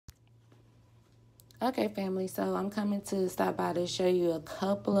Okay, family, so I'm coming to stop by to show you a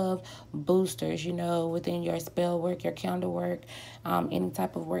couple of boosters, you know, within your spell work, your candle work, any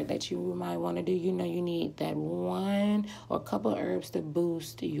type of work that you might want to do. You know, you need that one or a couple of herbs to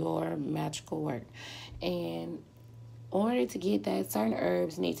boost your magical work. And in order to get that, certain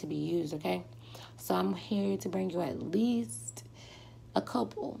herbs need to be used, okay? So I'm here to bring you at least a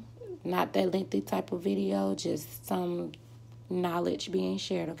couple. Not that lengthy type of video, just some knowledge being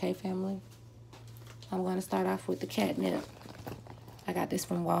shared, okay, family? I'm going to start off with the catnip. I got this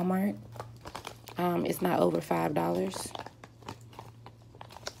from Walmart. It's not over $5.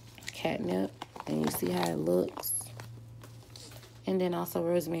 Catnip, and you see how it looks. And then also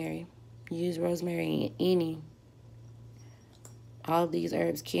rosemary. Use rosemary in any. All of these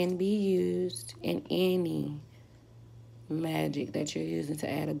herbs can be used in any magic that you're using to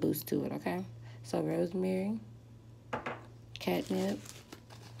add a boost to it, okay? So rosemary, catnip,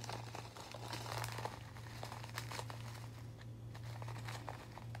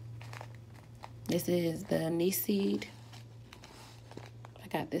 this is the anise seed. I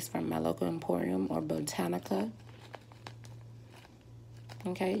got this from my local emporium or Botanica.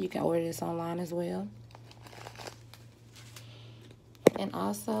 Okay, you can order this online as well. And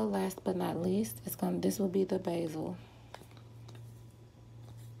also, last but not least, this will be the basil.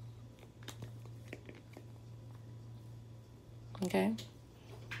 Okay,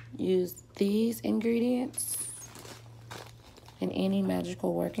 use these ingredients in any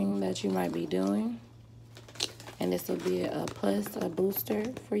magical working that you might be doing. And this will be a plus, a booster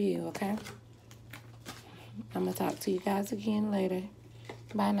for you, okay? I'm going to talk to you guys again later.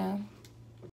 Bye now.